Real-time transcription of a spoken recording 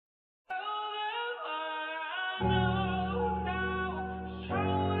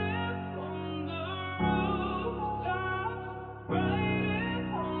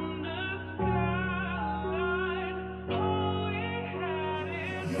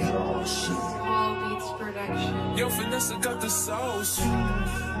All Beats Production. Yo, Vanessa got the sauce. Yo,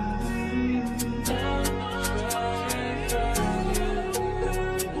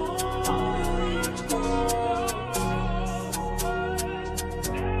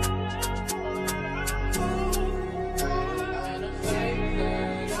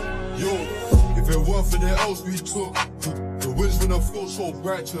 if it weren't for the L's we took, the wins wouldn't feel so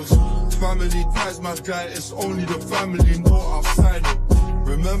righteous. Family ties, my guy, it's only the family, no outside it.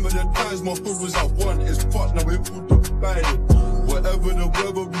 Remember the times my foot was at one, it's fucked, now we're all divided. Whatever the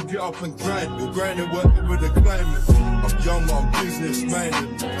weather, we get up and grind. We're grinding whatever the climate. I'm young, I'm business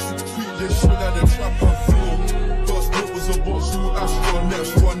minded. Treat this shit like the trap I floor. First book was a box, who Astro,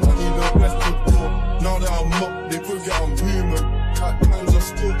 next one, I need the best before. Now that I'm up, they forget I'm human. At times I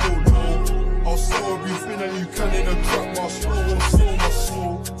still go low. I'll slow everything that you can in a trap, my slow won't slow my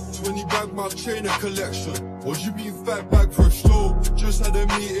soul. 20 bag my trainer collection. Was you being fat bag for a show? Just had a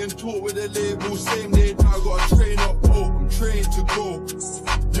meeting, talk with the label, same day I got a train up, oh, I'm trained to go.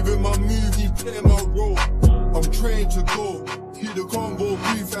 Living my movie, playing my role. I'm trained to go. Keep the combo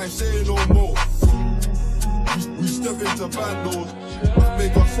brief and say no more. We step into bandos, let's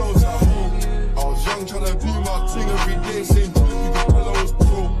make ourselves at home. I was young trying to do my thing every day, saying to you can tell I was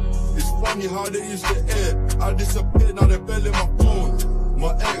pro. It's funny how they used to air. I disappeared, now they're belling my phone.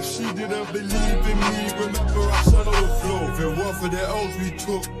 My ex, she didn't believe in me. Remember I said I would blow. If it weren't for the L's we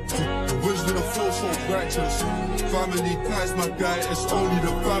took, the wins didn't feel so righteous. Family ties, my guy, it's only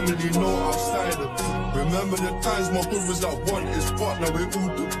the family, no outsider. Remember the times my hood was at one, it's fucked, now we're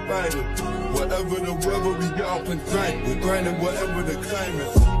all divided. Whatever the weather, we get up and grind. We're grinding whatever the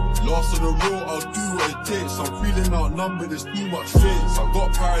climate. Last of the road, I'll do what it takes. I'm feeling outnumbered, there's too much face. I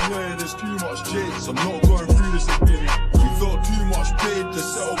got paranoia, there's too much chase. I'm not going through this again. We felt too much pain to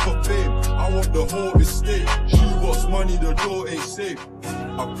settle for fame. I want the whole estate. Shoebox money, the door ain't safe.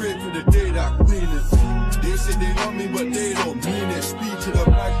 I pray for the day that I clean it. They say they love me, but they don't mean it. Speak to the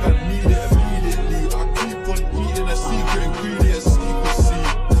bag that need it immediately. I keep on eating a secret ingredient, secrecy.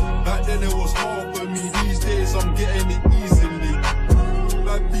 Back then it was hard for me, these days I'm getting it easily.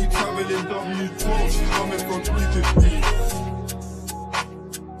 Bad beat traveling W12.